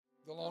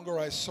The longer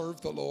I serve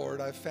the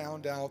Lord, I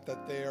found out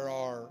that there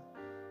are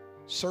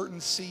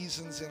certain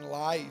seasons in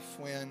life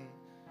when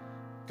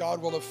God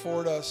will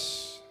afford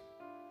us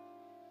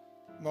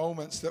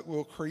moments that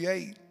will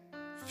create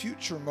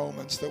future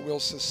moments that will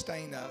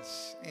sustain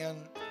us. And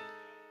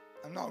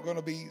I'm not going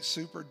to be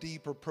super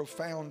deep or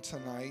profound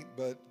tonight,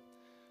 but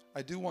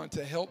I do want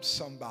to help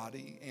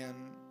somebody. And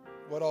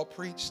what I'll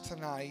preach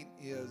tonight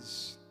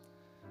is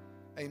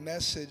a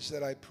message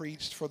that I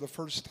preached for the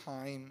first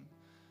time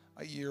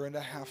a year and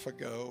a half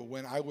ago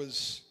when I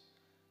was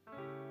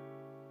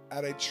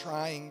at a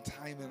trying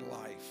time in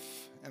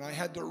life. And I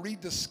had to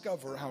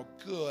rediscover how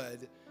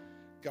good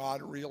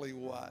God really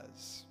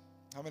was.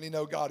 How many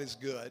know God is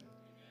good?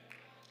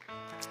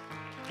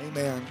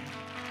 Amen.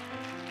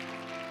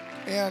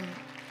 And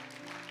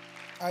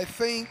I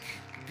think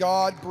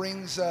God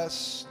brings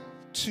us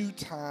to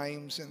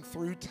times and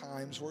through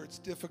times where it's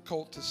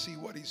difficult to see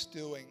what He's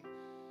doing,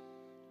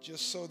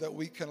 just so that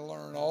we can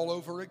learn all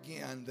over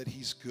again that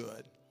He's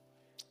good.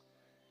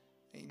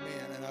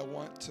 Amen. And I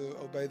want to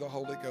obey the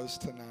Holy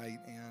Ghost tonight,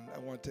 and I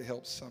want to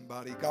help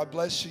somebody. God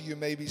bless you. You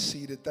may be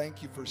seated.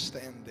 Thank you for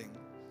standing.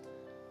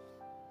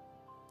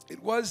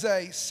 It was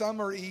a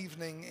summer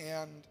evening,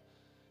 and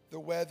the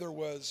weather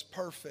was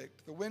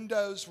perfect. The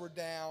windows were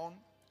down,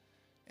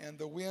 and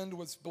the wind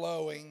was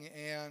blowing,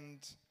 and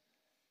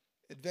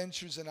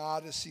Adventures in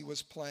Odyssey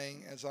was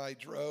playing as I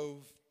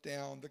drove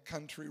down the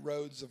country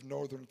roads of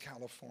Northern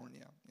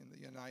California in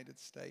the United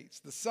States.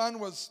 The sun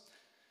was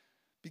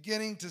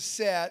beginning to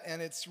set,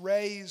 and its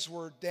rays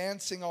were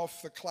dancing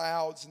off the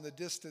clouds in the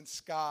distant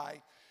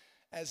sky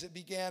as it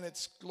began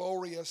its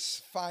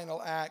glorious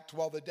final act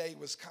while the day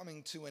was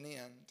coming to an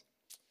end.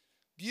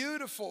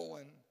 Beautiful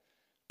and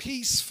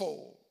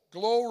peaceful,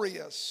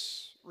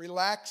 glorious,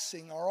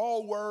 relaxing are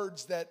all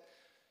words that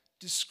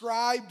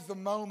described the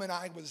moment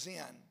I was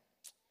in.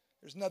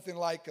 There's nothing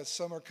like a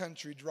summer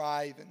country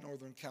drive in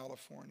Northern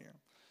California.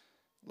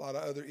 A lot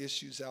of other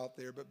issues out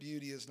there, but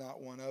beauty is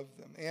not one of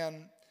them.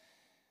 And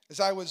as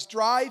I was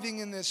driving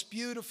in this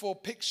beautiful,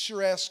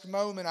 picturesque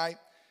moment, I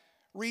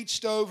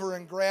reached over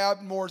and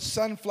grabbed more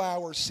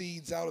sunflower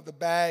seeds out of the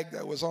bag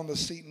that was on the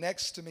seat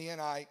next to me,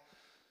 and I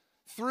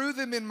threw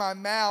them in my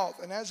mouth.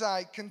 And as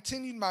I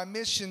continued my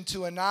mission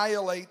to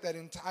annihilate that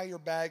entire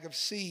bag of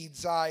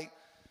seeds, I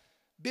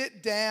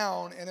bit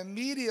down, and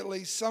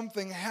immediately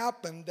something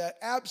happened that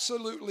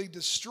absolutely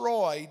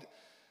destroyed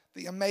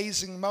the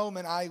amazing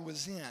moment I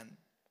was in.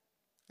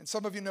 And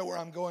some of you know where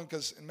I'm going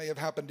because it may have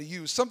happened to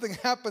you. Something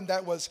happened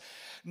that was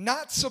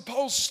not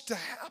supposed to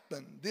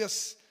happen.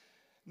 This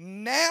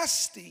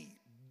nasty,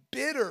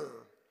 bitter,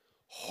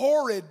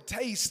 horrid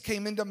taste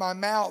came into my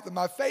mouth, and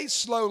my face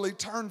slowly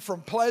turned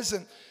from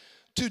pleasant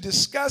to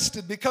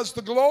disgusted because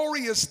the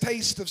glorious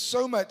taste of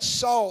so much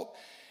salt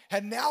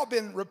had now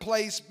been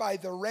replaced by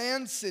the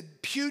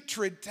rancid,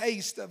 putrid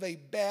taste of a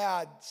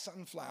bad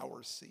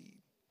sunflower seed.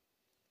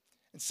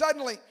 And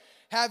suddenly,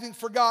 having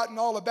forgotten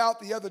all about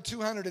the other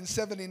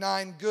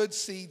 279 good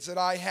seeds that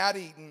I had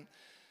eaten,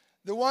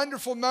 the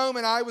wonderful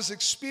moment I was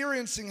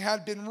experiencing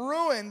had been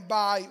ruined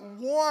by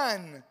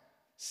one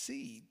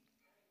seed.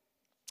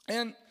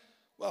 And,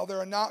 well, there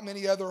are not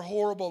many other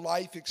horrible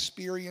life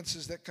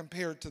experiences that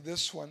compare to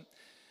this one.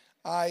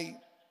 I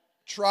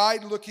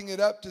tried looking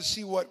it up to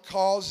see what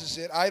causes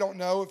it. I don't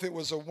know if it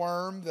was a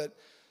worm that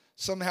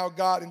somehow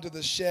got into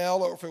the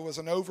shell or if it was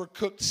an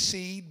overcooked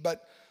seed,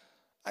 but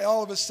I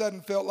all of a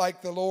sudden felt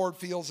like the Lord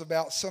feels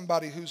about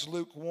somebody who's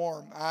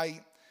lukewarm.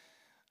 I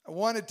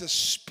wanted to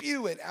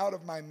spew it out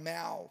of my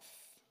mouth.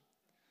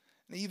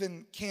 And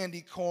even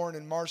candy corn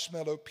and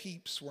marshmallow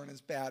peeps weren't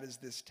as bad as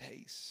this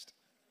taste.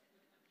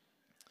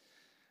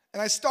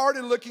 And I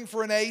started looking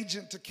for an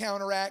agent to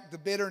counteract the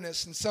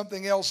bitterness and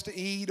something else to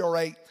eat or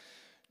a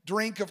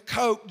drink of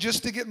Coke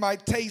just to get my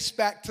taste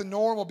back to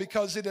normal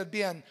because it had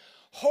been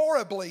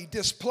horribly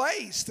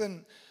displaced.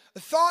 And a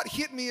thought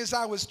hit me as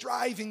I was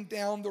driving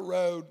down the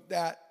road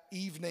that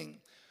evening.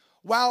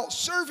 While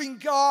serving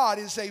God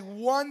is a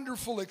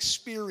wonderful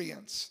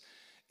experience,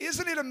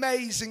 isn't it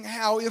amazing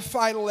how if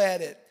I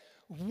let it,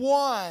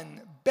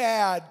 one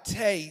bad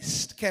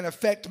taste can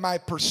affect my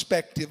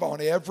perspective on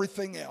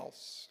everything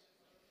else?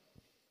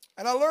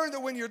 And I learned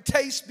that when your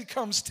taste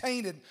becomes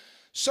tainted,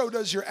 so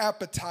does your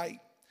appetite.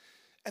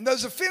 And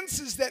those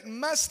offenses that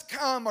must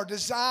come are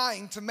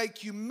designed to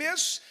make you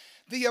miss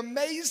the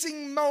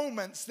amazing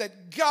moments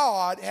that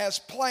God has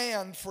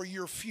planned for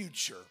your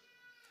future.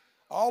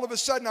 All of a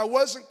sudden, I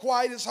wasn't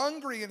quite as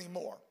hungry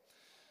anymore.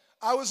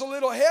 I was a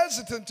little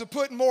hesitant to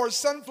put more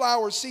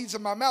sunflower seeds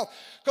in my mouth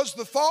because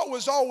the thought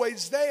was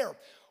always there.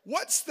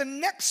 What's the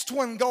next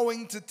one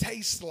going to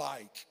taste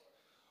like?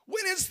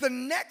 When is the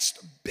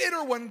next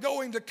bitter one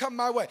going to come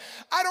my way?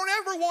 I don't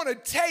ever want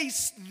to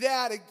taste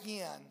that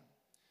again.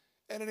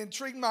 And it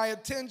intrigued my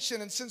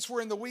attention, and since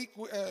we're in the week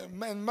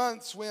and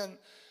months when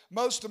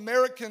most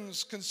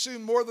Americans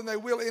consume more than they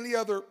will any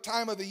other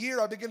time of the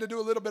year, I began to do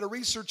a little bit of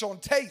research on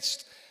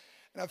taste.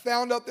 And I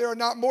found out there are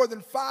not more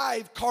than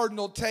 5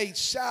 cardinal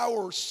tastes: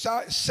 sour,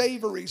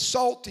 savory,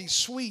 salty,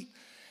 sweet,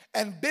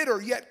 and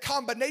bitter, yet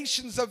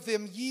combinations of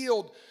them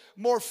yield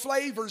more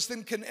flavors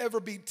than can ever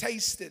be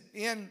tasted.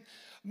 In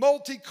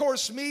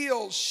multi-course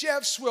meals,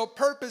 chefs will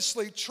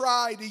purposely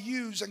try to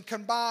use and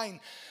combine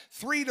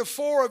 3 to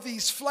 4 of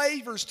these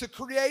flavors to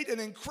create an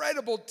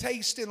incredible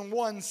taste in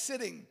one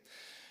sitting.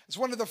 As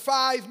one of the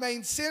 5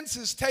 main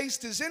senses,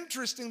 taste is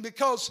interesting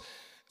because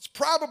it's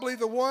probably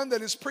the one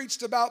that is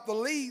preached about the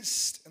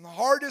least and the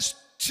hardest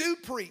to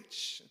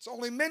preach. It's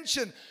only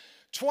mentioned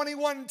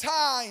 21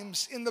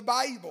 times in the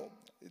Bible.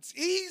 It's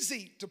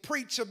easy to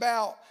preach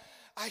about.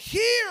 I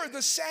hear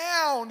the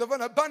sound of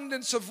an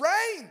abundance of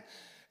rain,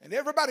 and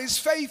everybody's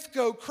faith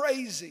go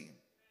crazy.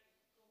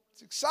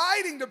 It's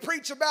exciting to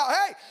preach about,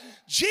 hey,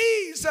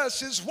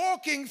 Jesus is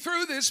walking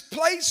through this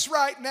place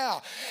right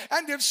now.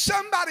 And if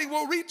somebody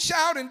will reach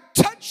out and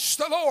touch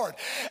the Lord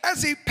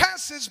as he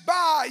passes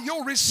by,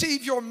 you'll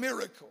receive your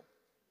miracle.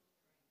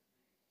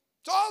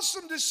 It's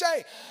awesome to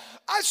say,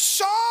 I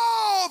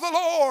saw the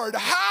Lord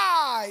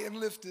high and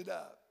lifted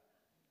up.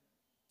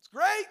 It's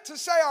great to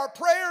say our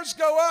prayers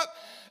go up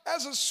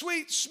as a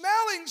sweet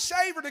smelling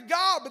savor to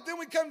God, but then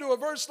we come to a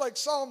verse like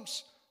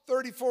Psalms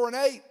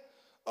 34:8.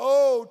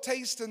 Oh,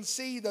 taste and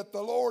see that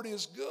the Lord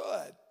is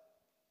good.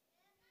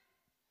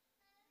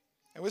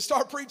 And we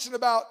start preaching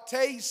about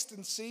taste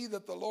and see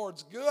that the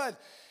Lord's good.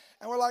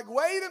 And we're like,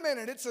 wait a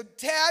minute, it's a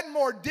tad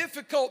more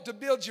difficult to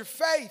build your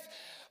faith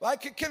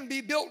like it can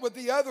be built with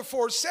the other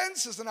 4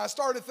 senses. And I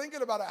started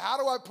thinking about it. How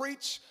do I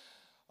preach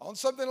on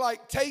something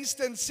like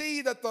taste and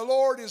see that the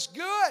Lord is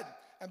good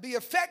and be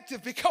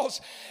effective? Because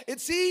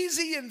it's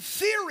easy in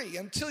theory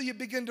until you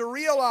begin to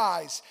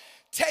realize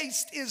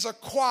taste is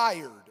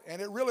acquired,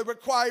 and it really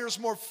requires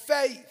more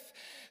faith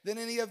than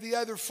any of the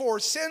other 4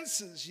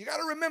 senses. You got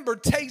to remember,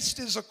 taste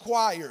is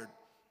acquired.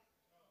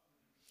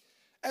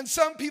 And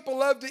some people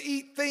love to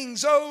eat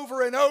things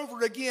over and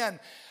over again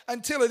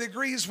until it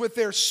agrees with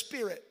their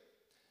spirit.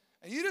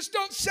 And you just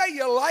don't say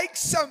you like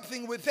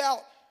something without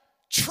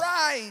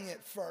trying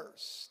it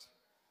first.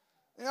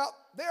 Now,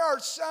 there are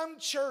some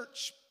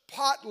church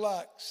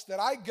potlucks that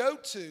I go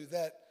to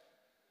that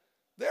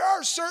there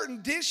are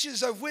certain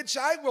dishes of which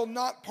I will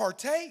not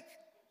partake.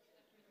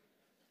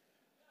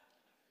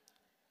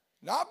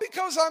 Not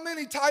because I'm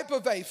any type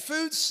of a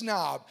food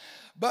snob,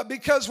 but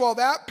because while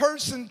that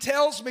person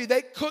tells me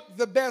they cook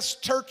the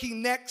best turkey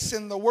necks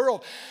in the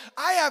world,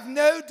 I have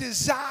no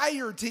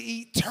desire to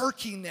eat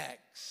turkey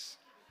necks.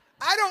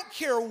 I don't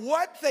care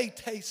what they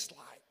taste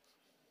like.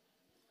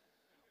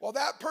 While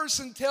that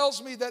person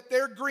tells me that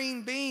their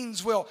green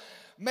beans will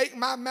make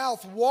my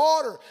mouth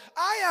water,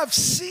 I have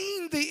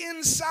seen the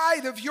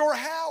inside of your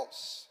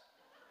house.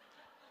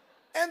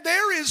 And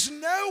there is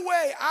no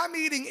way I'm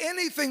eating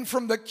anything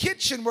from the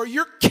kitchen where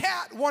your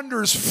cat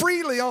wanders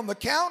freely on the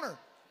counter.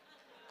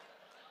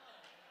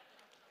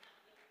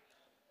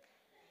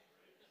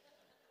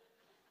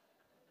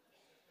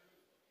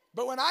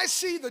 But when I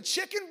see the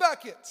chicken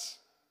buckets,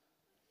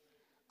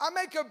 I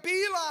make a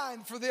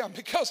beeline for them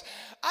because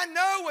I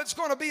know what's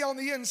going to be on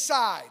the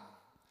inside.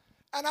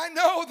 And I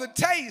know the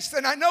taste,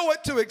 and I know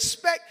what to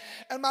expect,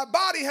 and my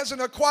body has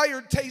an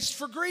acquired taste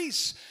for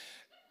grease.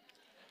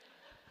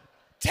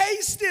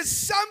 Taste is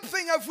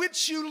something of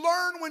which you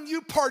learn when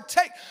you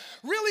partake.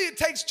 Really, it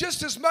takes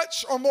just as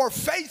much or more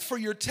faith for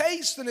your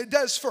taste than it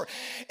does for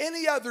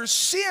any other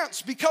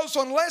sense, because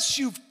unless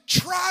you've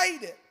tried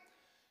it,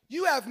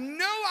 you have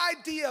no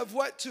idea of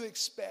what to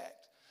expect.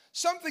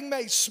 Something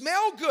may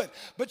smell good,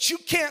 but you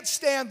can't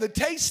stand the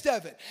taste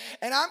of it.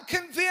 And I'm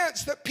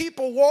convinced that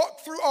people walk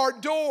through our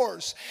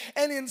doors,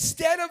 and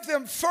instead of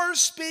them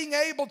first being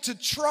able to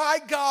try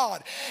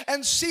God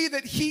and see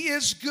that He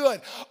is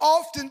good,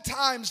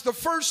 oftentimes the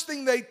first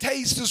thing they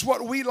taste is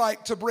what we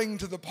like to bring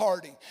to the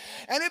party.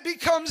 And it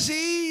becomes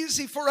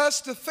easy for us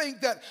to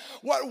think that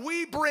what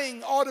we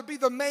bring ought to be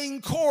the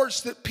main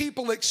course that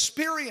people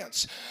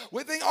experience.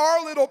 We think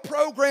our little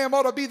program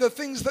ought to be the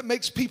things that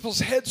makes people's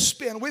heads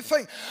spin. We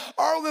think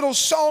our little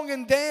song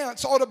and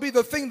dance ought to be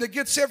the thing that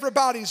gets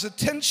everybody's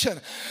attention,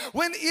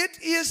 when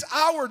it is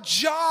our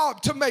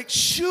job to make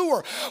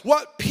sure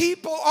what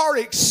people are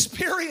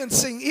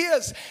experiencing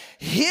is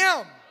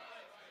Him.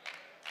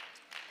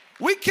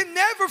 We can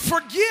never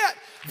forget,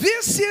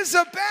 this is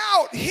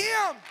about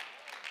Him.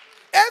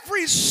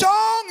 Every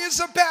song is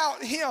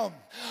about Him.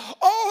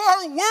 All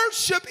our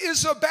worship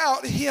is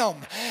about Him.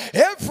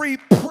 Every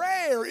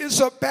prayer is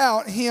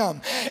about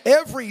Him.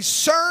 Every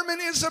sermon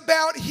is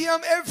about Him.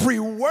 Every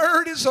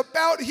word is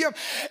about Him.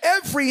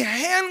 Every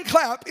hand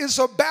clap is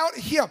about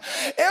Him.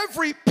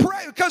 Every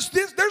prayer, because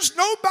there's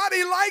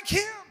nobody like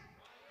Him.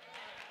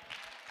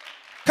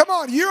 Come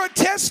on, you're a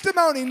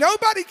testimony.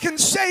 Nobody can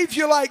save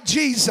you like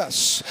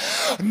Jesus.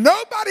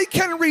 Nobody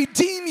can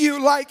redeem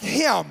you like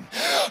Him.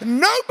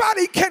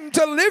 Nobody can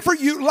deliver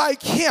you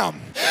like Him.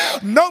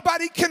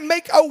 Nobody can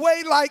make a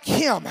way like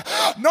Him.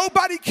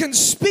 Nobody can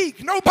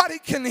speak. Nobody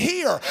can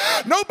hear.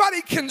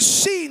 Nobody can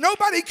see.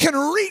 Nobody can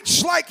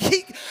reach like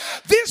He.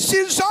 This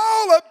is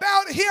all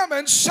about Him,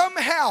 and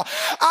somehow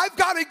I've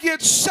got to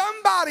get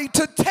somebody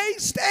to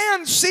taste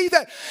and see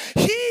that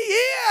He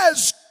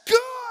is good.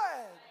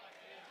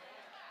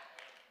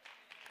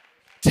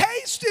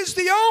 Taste is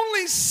the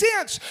only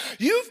sense.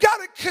 You've got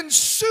to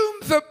consume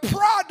the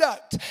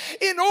product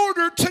in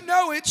order to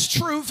know its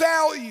true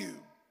value.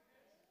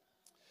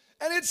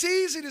 And it's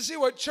easy to see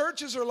what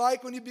churches are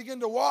like when you begin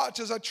to watch.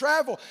 As I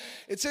travel,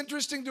 it's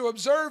interesting to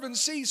observe and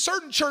see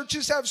certain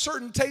churches have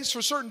certain tastes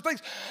for certain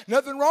things.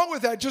 Nothing wrong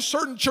with that. Just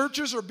certain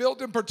churches are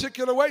built in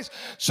particular ways.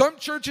 Some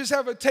churches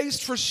have a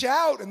taste for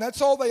shout, and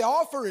that's all they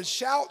offer is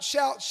shout,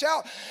 shout,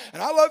 shout.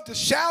 And I love to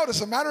shout.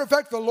 As a matter of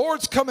fact, the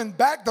Lord's coming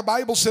back, the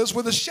Bible says,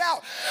 with a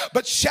shout.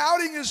 But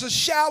shouting is a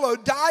shallow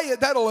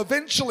diet that'll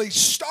eventually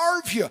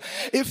starve you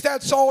if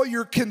that's all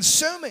you're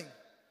consuming.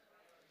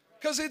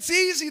 Because it's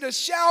easy to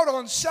shout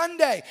on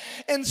Sunday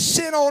and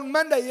sin on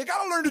Monday. You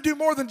got to learn to do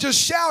more than just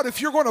shout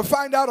if you're going to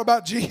find out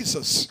about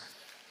Jesus.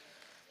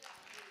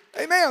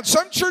 Amen.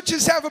 Some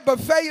churches have a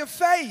buffet of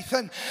faith,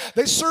 and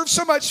they serve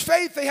so much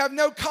faith they have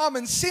no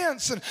common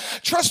sense. And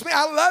trust me,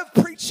 I love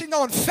preaching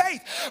on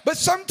faith, but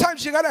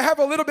sometimes you got to have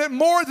a little bit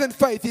more than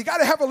faith. You got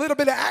to have a little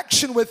bit of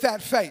action with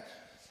that faith.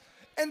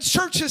 And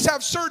churches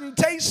have certain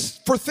tastes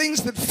for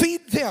things that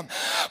feed them.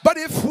 But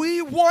if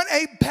we want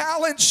a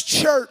balanced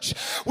church,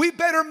 we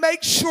better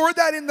make sure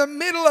that in the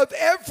middle of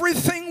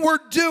everything we're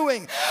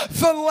doing,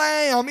 the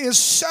Lamb is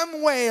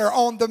somewhere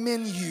on the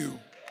menu.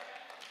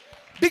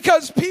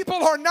 Because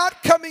people are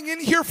not coming in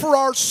here for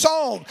our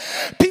song.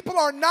 People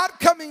are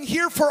not coming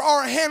here for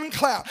our hand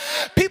clap.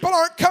 People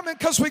aren't coming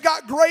because we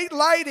got great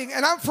lighting,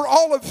 and I'm for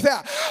all of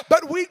that.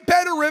 But we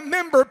better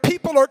remember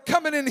people are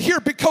coming in here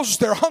because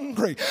they're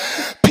hungry.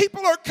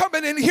 People are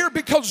coming in here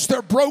because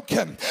they're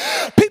broken.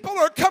 People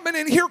are coming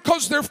in here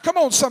because come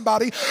on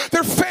somebody,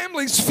 their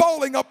family's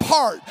falling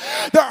apart.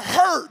 They're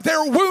hurt,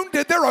 they're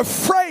wounded, they're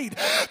afraid,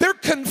 they're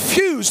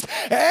confused.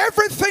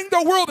 Everything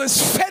the world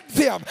has fed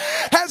them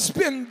has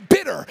been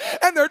bitter.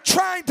 And they're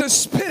trying to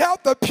spit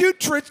out the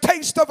putrid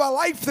taste of a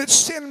life that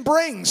sin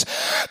brings.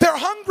 They're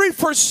hungry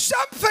for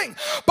something,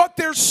 but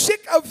they're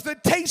sick of the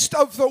taste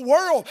of the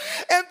world.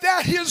 And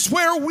that is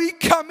where we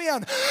come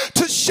in,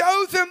 to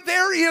show them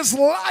there is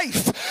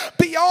life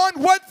beyond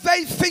what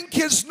they think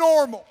is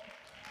normal.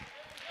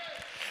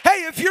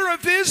 Hey, if you're a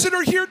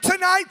visitor here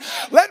tonight,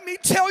 let me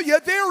tell you,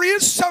 there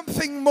is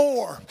something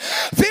more.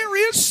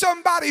 There is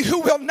somebody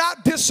who will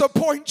not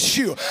disappoint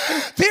you.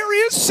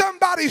 There is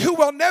somebody who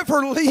will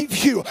never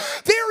leave you.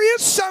 There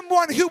is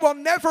someone who will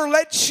never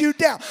let you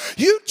down.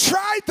 You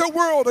tried the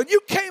world and you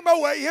came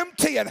away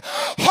empty and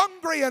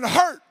hungry and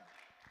hurt.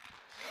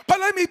 But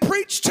let me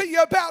preach to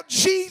you about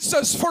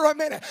Jesus for a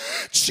minute.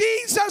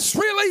 Jesus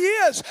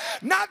really is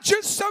not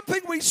just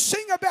something we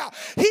sing about.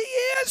 He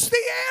is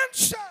the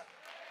answer.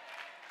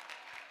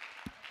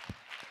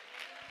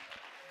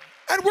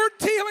 And we're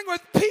dealing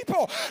with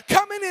people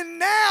coming in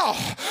now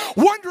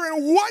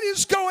wondering what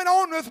is going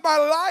on with my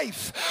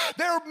life.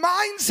 Their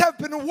minds have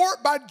been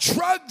warped by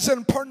drugs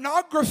and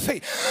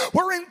pornography.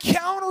 We're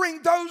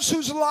encountering those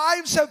whose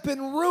lives have been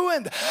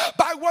ruined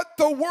by what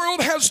the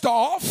world has to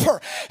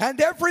offer.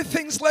 And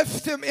everything's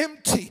left them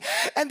empty.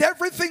 And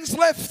everything's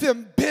left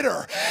them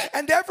bitter.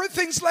 And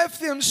everything's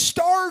left them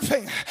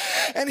starving.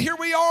 And here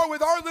we are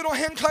with our little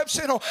hand claps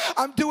saying, oh,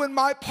 I'm doing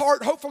my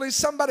part. Hopefully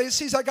somebody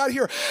sees I got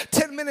here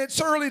 10 minutes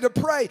early to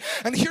pray.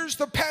 And here's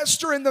the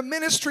pastor and the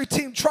ministry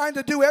team trying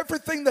to do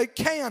everything they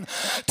can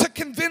to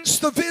convince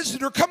the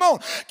visitor, come on,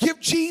 give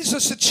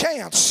Jesus a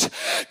chance.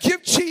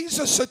 Give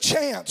Jesus a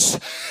chance.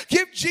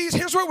 Give Jesus.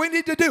 Here's what we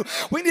need to do.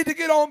 We need to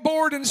get on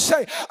board and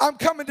say, I'm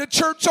coming to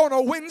church on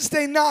a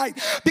Wednesday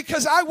night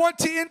because I want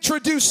to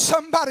introduce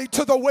somebody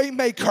to the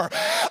Waymaker.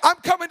 I'm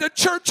coming to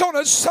church on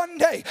a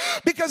Sunday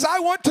because I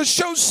want to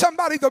show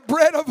somebody the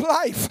bread of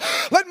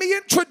life. Let me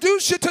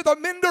introduce you to the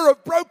mender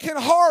of broken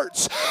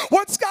hearts.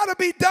 What's got to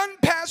be done,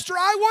 Pastor?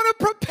 I want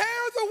to prepare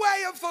the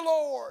way of the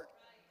Lord.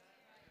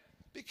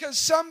 Because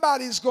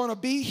somebody's going to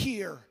be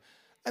here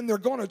and they're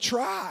going to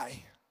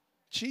try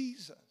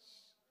Jesus.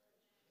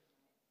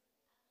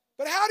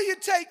 But how do you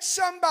take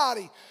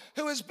somebody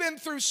who has been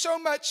through so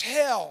much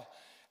hell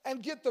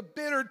and get the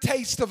bitter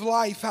taste of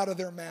life out of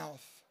their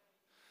mouth?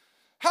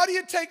 How do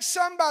you take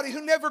somebody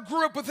who never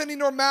grew up with any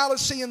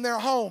normalcy in their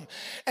home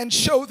and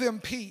show them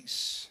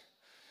peace?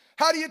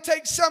 How do you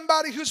take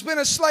somebody who's been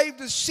a slave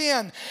to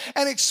sin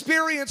and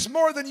experienced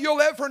more than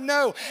you'll ever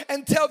know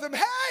and tell them,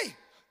 hey,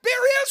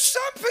 there is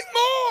something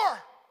more?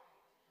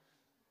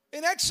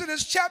 In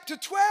Exodus chapter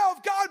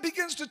 12, God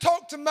begins to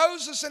talk to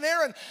Moses and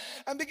Aaron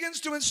and begins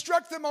to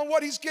instruct them on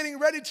what he's getting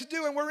ready to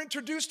do. And we're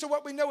introduced to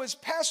what we know as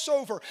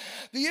Passover.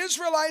 The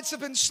Israelites have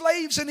been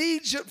slaves in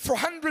Egypt for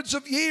hundreds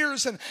of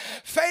years, and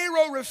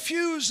Pharaoh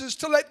refuses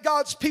to let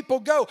God's people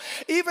go,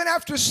 even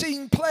after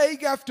seeing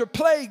plague after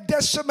plague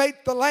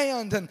decimate the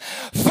land. And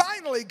finally,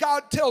 finally,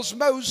 God tells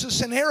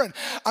Moses and Aaron,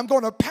 I'm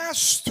going to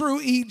pass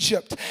through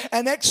Egypt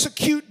and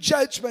execute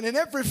judgment, and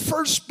every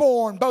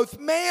firstborn, both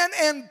man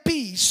and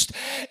beast,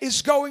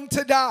 is going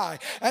to die.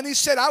 And he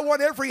said, I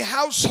want every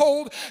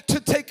household to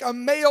take a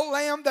male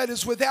lamb that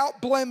is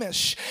without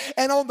blemish.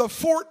 And on the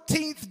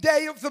 14th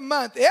day of the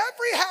month,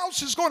 every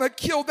house is going to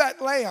kill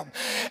that lamb.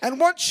 And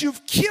once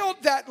you've killed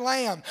that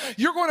lamb,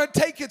 you're going to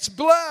take its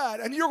blood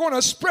and you're going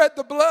to spread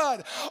the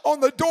blood on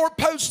the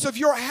doorposts of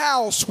your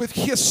house with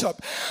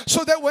hyssop,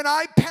 so that when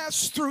I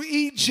pass through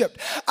Egypt,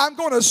 I'm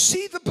going to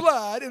see the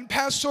blood and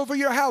pass over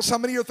your house. How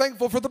many are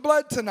thankful for the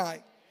blood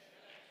tonight?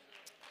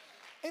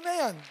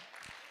 Amen.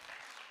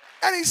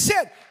 And he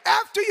said,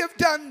 after you've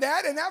done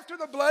that and after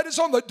the blood is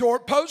on the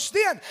doorpost,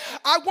 then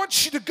I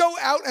want you to go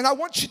out and I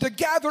want you to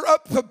gather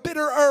up the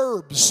bitter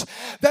herbs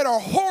that are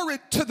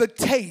horrid to the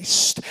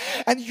taste,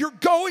 and you're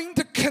going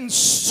to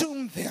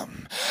consume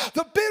them.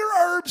 The bitter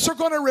herbs are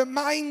going to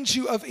remind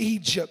you of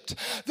Egypt.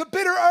 The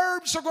bitter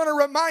herbs are going to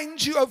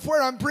remind you of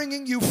where I'm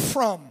bringing you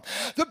from.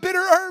 The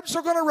bitter herbs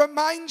are going to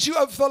remind you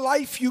of the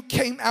life you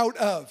came out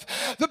of.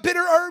 The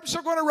bitter herbs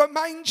are going to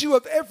remind you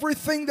of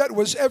everything that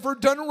was ever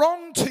done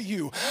wrong to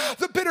you.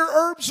 The bitter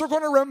herbs are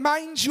going to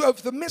remind you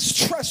of the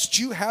mistrust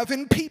you have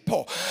in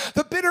people.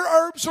 The bitter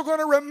herbs are going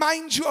to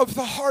remind you of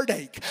the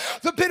heartache.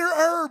 The bitter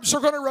herbs are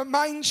going to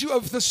remind you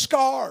of the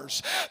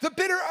scars. The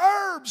bitter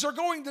herbs are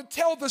going to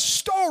tell the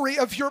story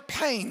of your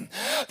pain.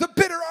 The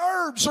bitter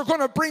herbs are going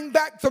to bring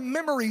back the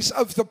memories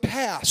of the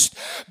past.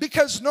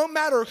 Because no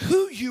matter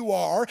who you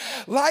are,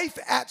 life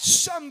at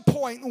some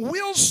point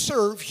will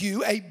serve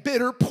you a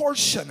bitter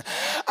portion.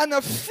 An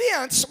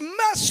offense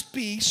must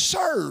be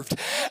served.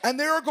 And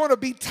there are going to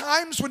be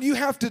times when you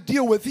have to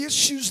deal with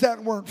issues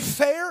that weren't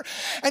fair,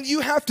 and you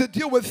have to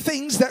deal with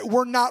things that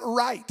were not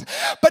right.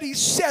 But he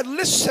said,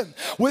 listen,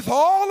 with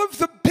all of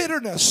the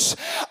bitterness,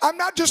 I'm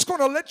not just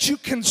going to let you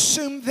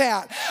consume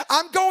that.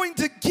 I'm going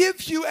to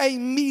give you a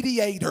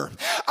mediator.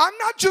 I'm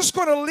not just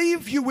going to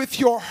leave you with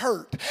your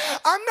hurt.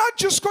 I'm not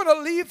just going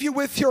to leave you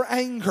with your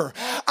anger.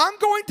 I'm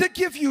going to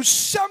give you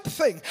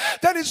something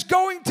that is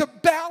going to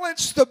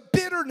balance the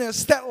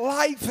bitterness that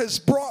life has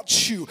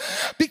brought you,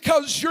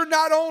 because you're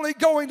not only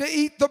going to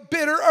eat the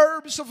bitter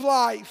herbs of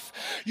life,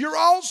 you're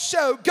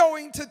also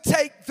going to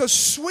take the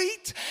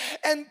sweet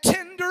and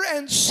tender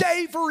and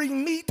savory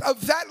meat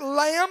of that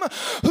lamb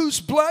whose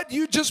blood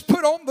you just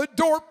put on the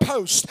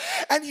doorpost,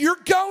 and you're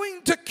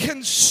going to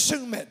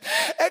consume it.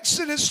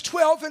 Exodus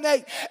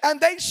 12:8,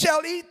 and they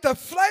shall eat the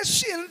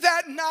flesh in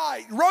that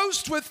night,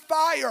 roast with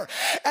fire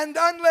and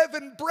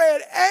unleavened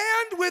bread,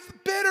 and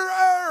with bitter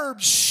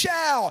herbs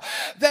shall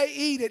they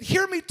eat it.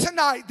 Hear me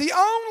tonight. The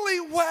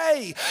only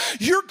way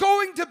you're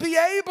going to be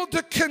able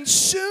to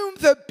consume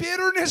the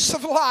bitterness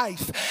of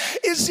life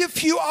is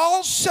if you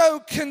also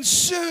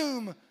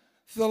consume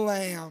the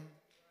lamb.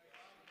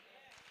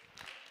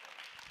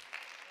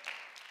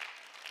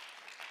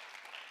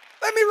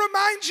 Let me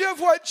remind you of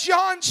what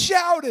John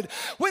shouted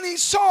when he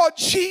saw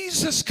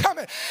Jesus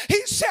coming.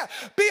 He said,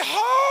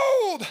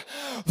 behold,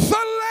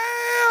 the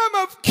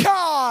Lamb of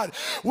God,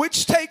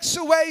 which takes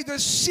away the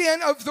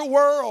sin of the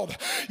world.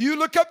 You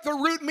look up the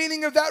root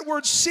meaning of that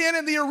word sin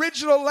in the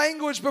original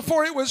language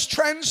before it was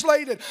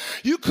translated.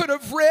 You could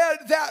have read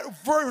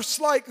that verse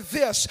like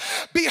this: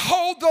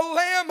 behold, the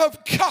Lamb of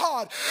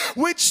God,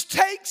 which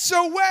takes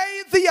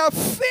away the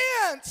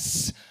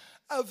offense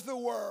of the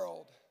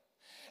world.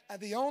 And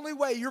the only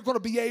way you're going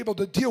to be able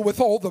to deal with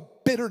all the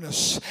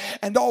bitterness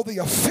and all the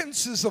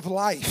offenses of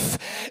life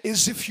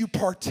is if you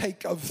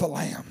partake of the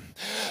Lamb.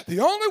 The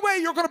only way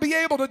you're going to be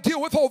able to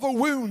deal with all the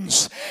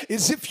wounds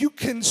is if you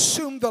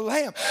consume the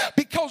Lamb,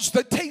 because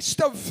the taste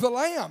of the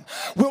Lamb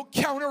will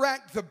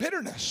counteract the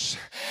bitterness,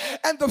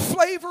 and the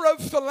flavor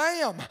of the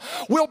Lamb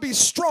will be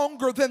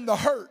stronger than the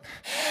hurt,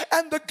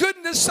 and the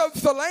goodness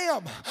of the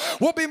Lamb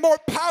will be more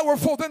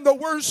powerful than the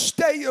worst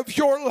day of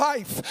your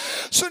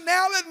life. So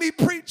now let me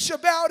preach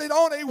about it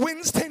on a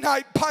Wednesday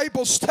night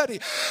Bible study.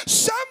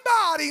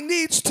 Somebody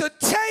needs to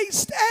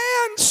taste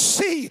and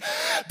see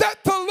that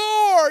the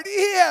Lord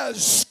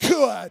is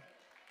good.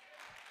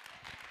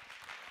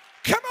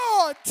 Come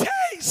on,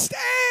 taste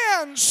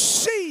and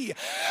see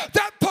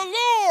that the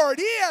Lord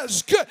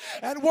is good.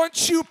 And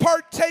once you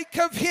partake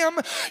of Him,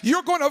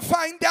 you're going to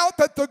find out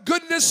that the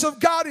goodness of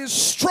God is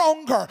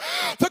stronger.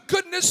 The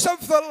goodness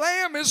of the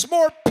Lamb is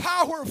more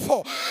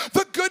powerful.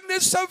 The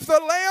goodness of the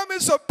Lamb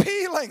is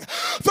appealing.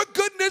 The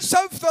goodness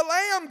of the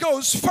Lamb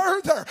goes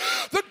further.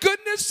 The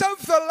goodness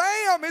of the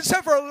Lamb is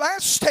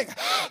everlasting.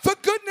 The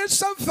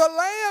goodness of the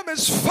Lamb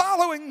is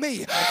following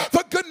me.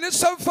 The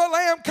goodness of the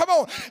Lamb, come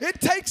on, it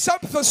takes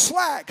up the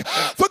slack.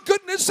 The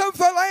goodness of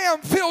the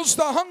Lamb fills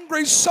the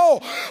hungry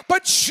soul.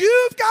 But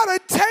you've got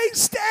to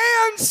taste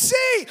and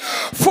see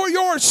for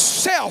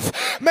yourself.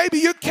 Maybe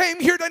you came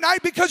here tonight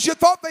because you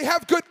thought they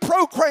have good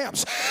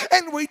programs,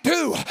 and we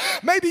do.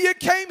 Maybe you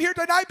came here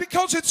tonight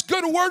because it's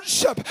good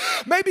worship.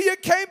 Maybe you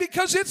came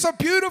because it's a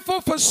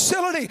beautiful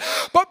facility.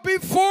 But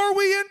before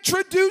we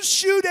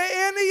introduce you to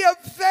any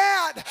of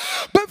that,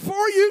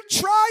 before you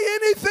try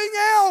anything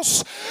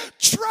else,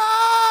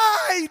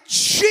 try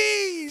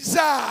Jesus.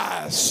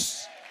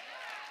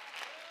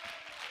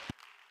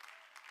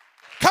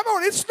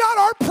 It's not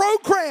our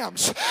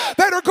programs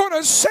that are going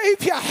to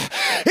save you.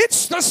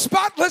 It's the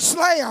spotless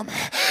Lamb.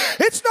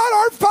 It's not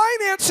our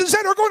finances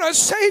that are going to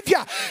save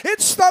you.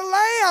 It's the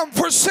Lamb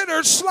for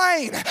sinners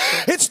slain.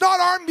 It's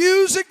not our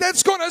music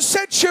that's going to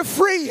set you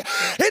free.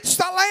 It's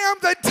the Lamb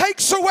that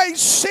takes away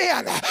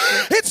sin.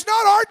 It's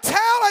not our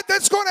talent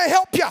that's going to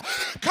help you.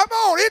 Come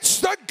on, it's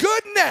the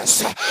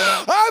goodness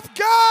of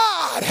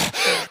God.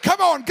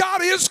 Come on,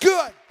 God is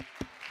good.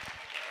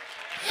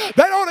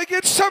 That ought to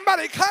get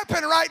somebody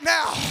clapping right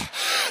now.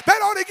 That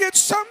ought to get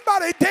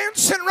somebody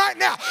dancing right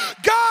now.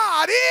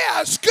 God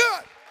is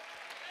good.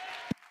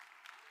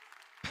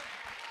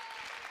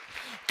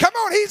 Come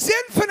on, He's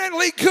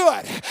infinitely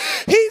good.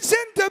 He's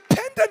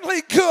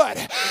independently good.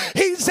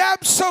 He's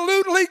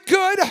absolutely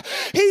good.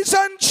 He's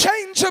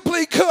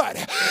unchangeably good.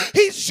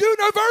 He's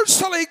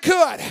universally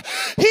good.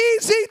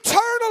 He's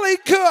eternally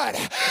good.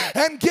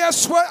 And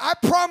guess what? I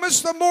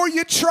promise the more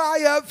you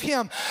try of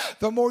Him,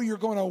 the more you're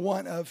going to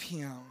want of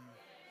Him.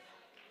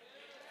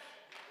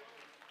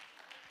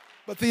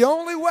 But the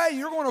only way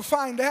you're going to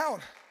find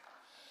out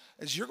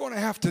is you're going to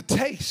have to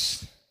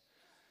taste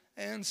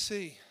and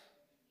see.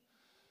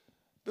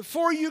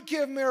 Before you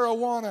give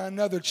marijuana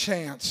another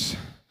chance,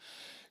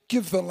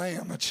 give the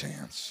Lamb a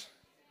chance.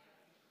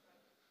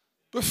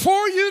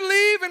 Before you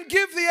leave and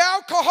give the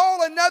alcohol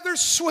another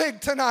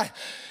swig tonight,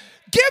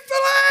 give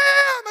the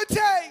Lamb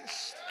a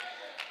taste.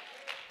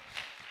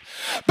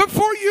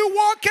 Before you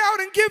walk out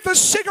and give the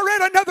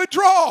cigarette another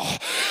draw,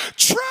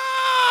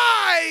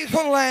 try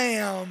the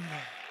Lamb.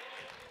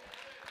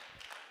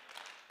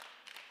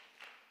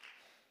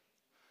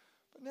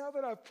 But now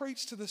that I've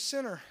preached to the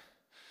sinner,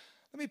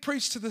 let me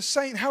preach to the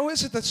saint. How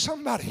is it that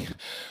somebody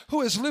who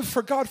has lived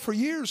for God for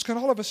years can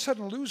all of a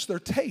sudden lose their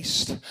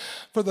taste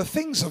for the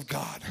things of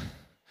God,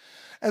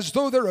 as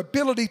though their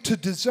ability to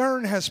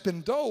discern has been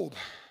dulled?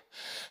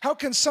 How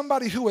can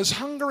somebody who is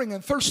hungering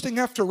and thirsting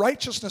after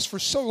righteousness for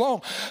so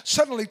long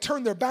suddenly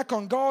turn their back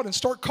on God and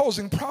start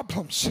causing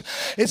problems?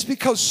 It's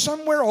because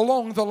somewhere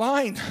along the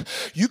line,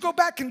 you go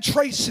back and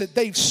trace it,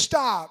 they've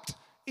stopped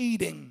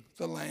eating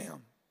the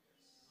Lamb.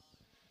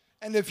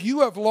 And if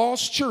you have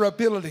lost your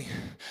ability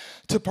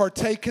to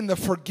partake in the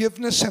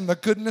forgiveness and the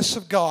goodness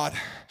of God,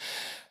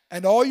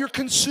 and all you're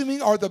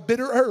consuming are the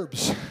bitter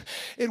herbs,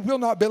 it will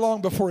not be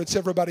long before it's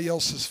everybody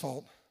else's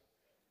fault.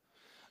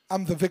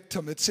 I'm the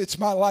victim. It's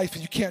my life,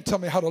 and you can't tell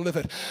me how to live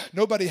it.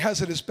 Nobody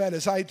has it as bad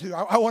as I do.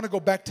 I want to go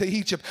back to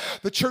Egypt.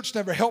 The church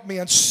never helped me,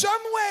 and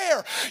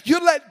somewhere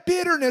you let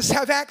bitterness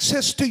have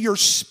access to your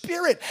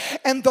spirit,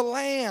 and the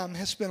Lamb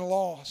has been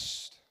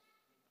lost.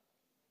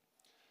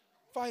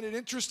 I find it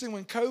interesting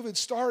when COVID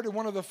started,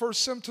 one of the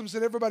first symptoms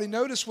that everybody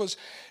noticed was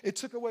it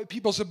took away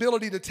people's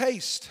ability to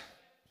taste.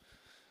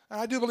 And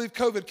I do believe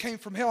COVID came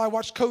from hell. I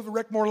watched COVID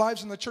wreck more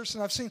lives in the church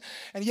than I've seen.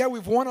 And yeah,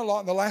 we've won a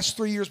lot in the last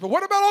 3 years. But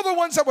what about all the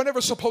ones that were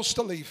never supposed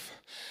to leave?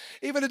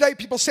 Even today,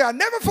 people say, I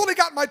never fully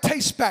got my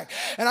taste back.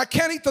 And I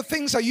can't eat the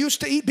things I used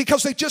to eat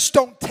because they just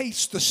don't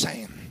taste the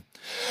same.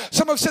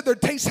 Some have said their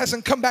taste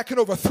hasn't come back in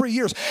over 3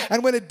 years.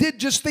 And when it did,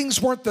 just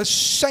things weren't the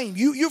same.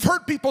 You've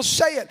heard people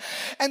say it.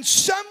 And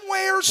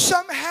somewhere,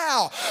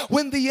 somehow,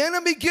 when the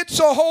enemy gets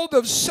a hold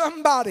of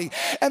somebody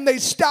and they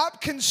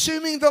stop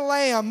consuming the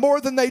Lamb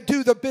more than they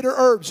do the bitter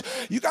herbs,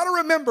 you got to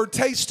remember,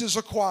 taste is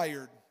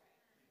acquired.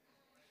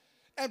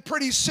 And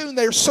pretty soon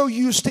they're so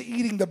used to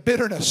eating the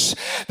bitterness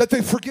that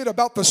they forget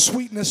about the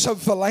sweetness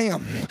of the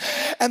Lamb.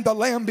 And the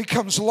Lamb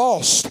becomes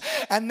lost.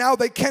 And now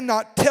they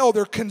cannot tell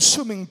they're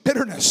consuming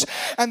bitterness.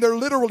 And they're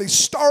literally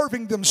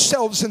starving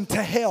themselves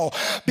into hell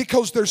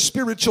because their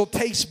spiritual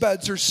taste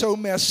buds are so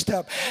messed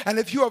up. And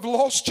if you have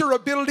lost your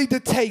ability to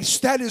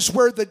taste, that is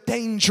where the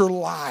danger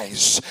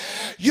lies.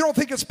 You don't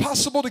think it's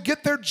possible to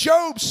get there?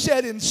 Job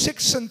said in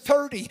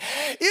 6:30,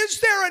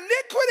 is there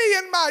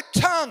iniquity in my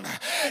tongue?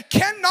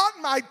 Cannot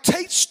my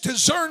taste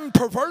discern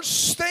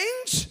perverse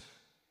things?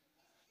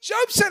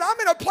 Job said, I'm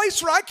in a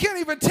place where I can't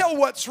even tell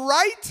what's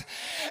right,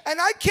 and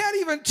I can't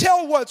even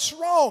tell what's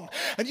wrong.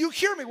 And you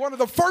hear me, one of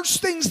the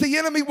first things the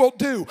enemy will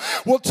do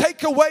will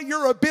take away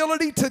your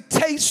ability to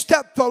taste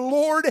that the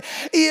Lord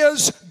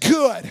is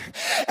good.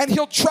 And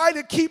he'll try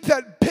to keep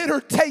that bitter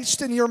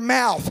taste in your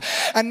mouth.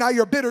 And now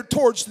you're bitter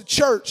towards the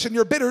church, and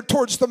you're bitter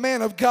towards the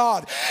man of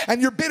God,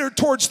 and you're bitter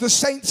towards the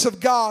saints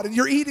of God, and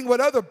you're eating what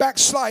other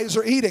backsliders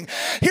are eating.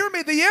 Hear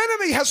me, the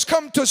enemy has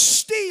come to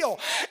steal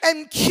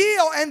and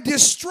kill and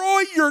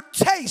destroy your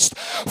taste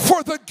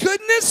for the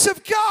goodness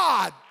of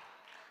God.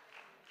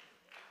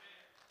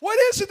 What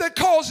is it that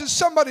causes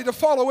somebody to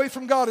fall away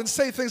from God and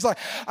say things like,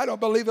 I don't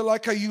believe it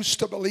like I used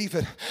to believe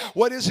it?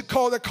 What is it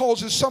that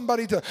causes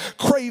somebody to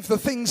crave the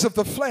things of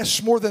the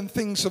flesh more than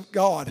things of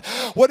God?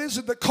 What is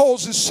it that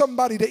causes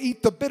somebody to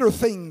eat the bitter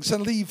things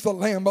and leave the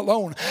Lamb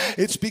alone?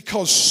 It's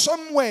because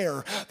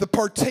somewhere the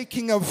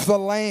partaking of the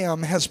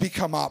Lamb has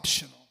become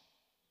optional.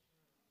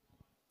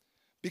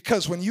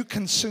 Because when you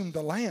consume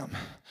the Lamb,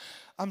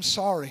 I'm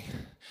sorry,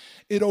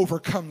 it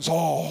overcomes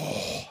all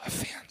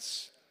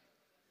offense.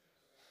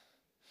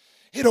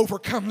 It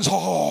overcomes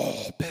all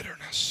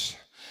bitterness.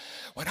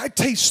 When I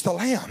taste the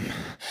Lamb,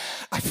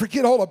 I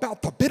forget all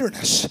about the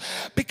bitterness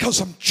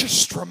because I'm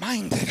just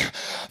reminded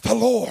the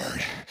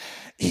Lord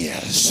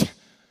is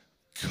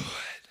good.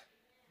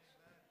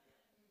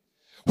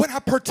 When I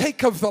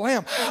partake of the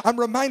lamb, I'm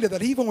reminded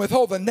that even with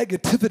all the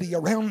negativity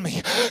around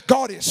me,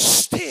 God is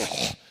still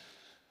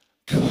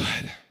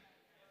good.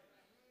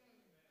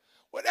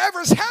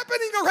 Whatever's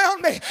happening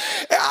around me,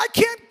 I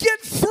can't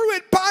get through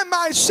it by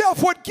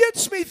myself. What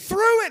gets me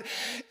through it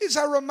is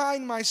I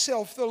remind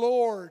myself the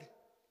Lord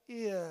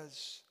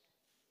is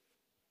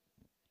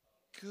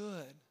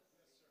good.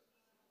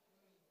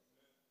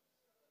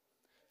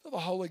 Feel the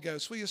Holy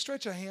Ghost. Will you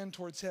stretch a hand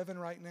towards heaven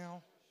right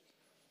now?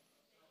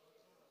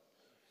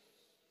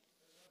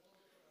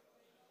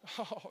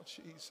 Oh,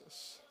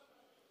 Jesus.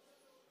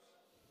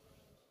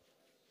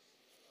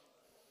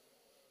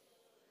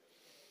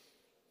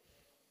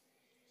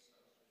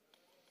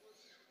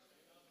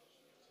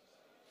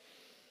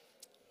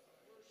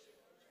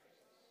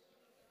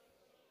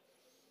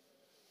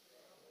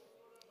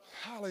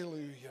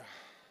 Hallelujah.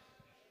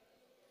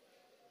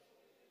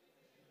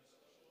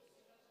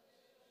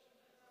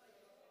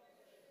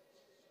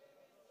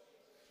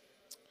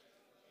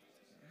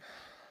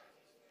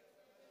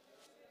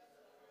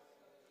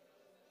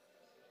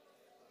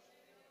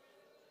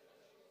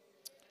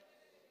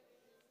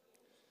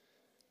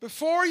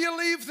 Before you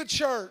leave the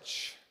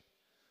church,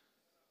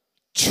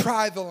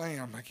 try the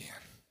lamb again.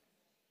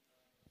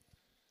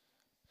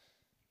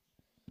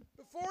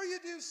 Before you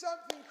do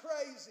something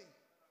crazy,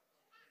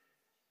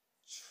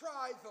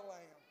 try the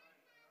lamb.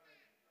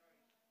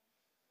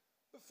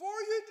 Before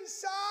you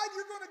decide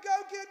you're going to go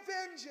get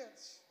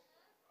vengeance,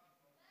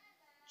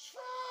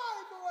 try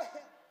the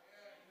lamb.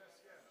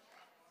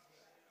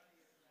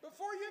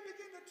 Before you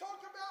begin to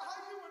talk about how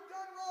you were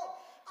done wrong,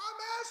 I'm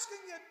asking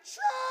you,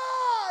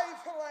 try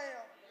the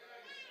lamb.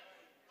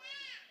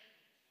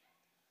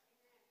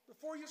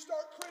 Before you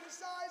start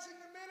criticizing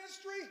the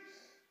ministry,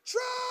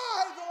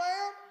 try the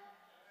lamb.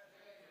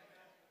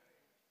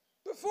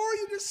 Before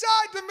you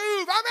decide to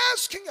move, I'm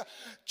asking you,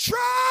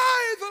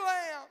 try the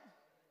lamb.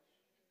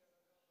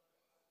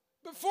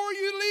 Before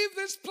you leave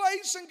this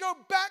place and go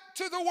back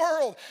to the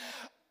world,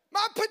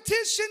 my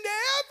petition to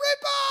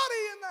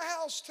everybody in the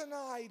house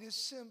tonight is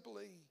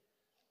simply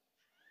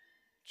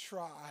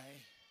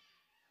try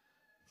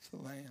the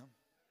lamb.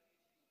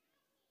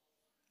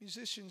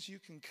 Musicians, you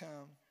can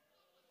come.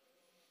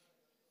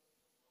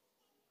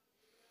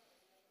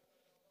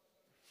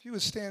 If you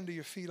would stand to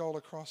your feet all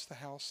across the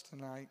house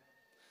tonight.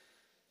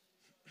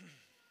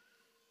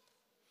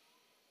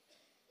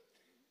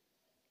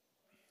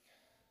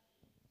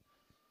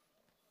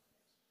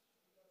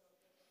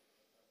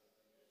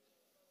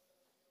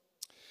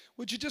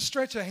 Would you just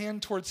stretch a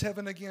hand towards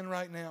heaven again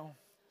right now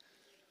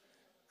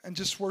and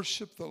just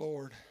worship the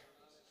Lord?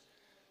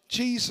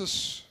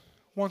 Jesus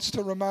wants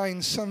to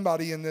remind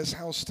somebody in this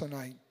house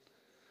tonight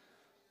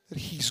that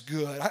He's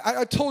good.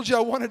 I told you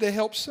I wanted to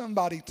help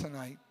somebody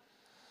tonight.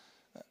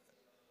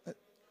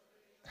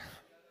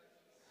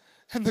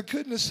 And the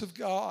goodness of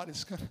God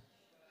is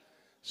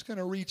going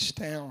to reach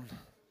down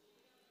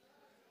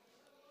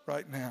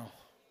right now.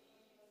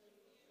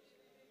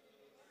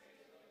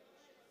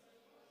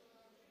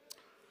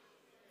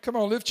 Come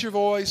on, lift your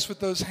voice with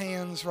those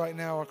hands right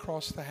now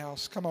across the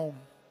house. Come on.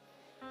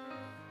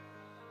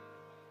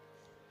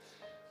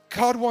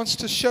 God wants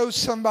to show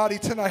somebody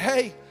tonight,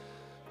 hey,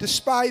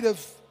 despite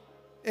of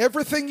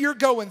everything you're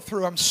going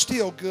through, I'm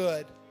still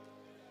good.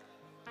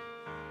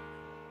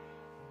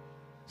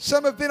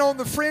 Some have been on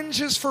the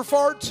fringes for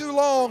far too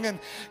long, and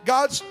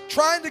God's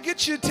trying to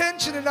get your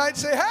attention tonight and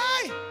say,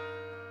 hey,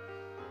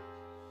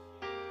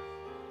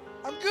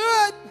 I'm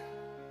good.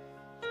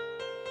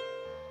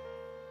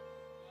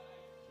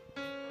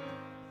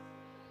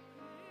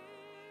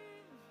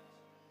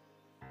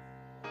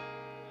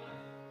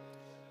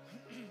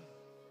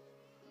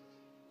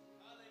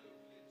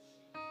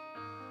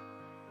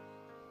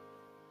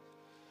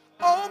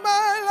 All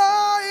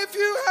my life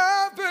you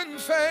have been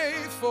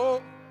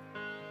faithful.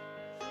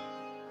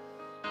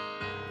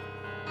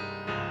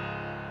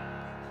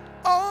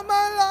 All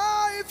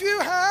my life you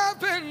have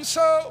been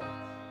so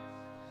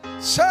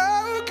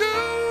good.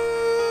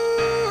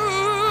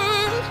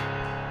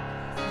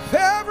 With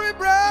every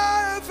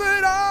breath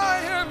that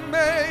I am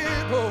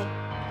able,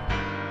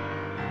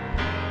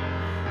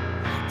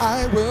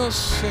 I will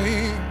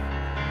sing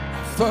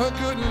of the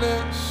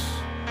goodness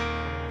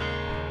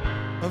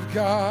of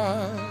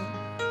God.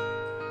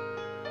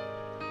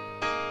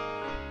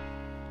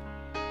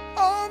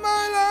 All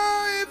my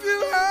life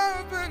you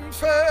have been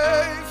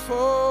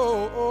faithful.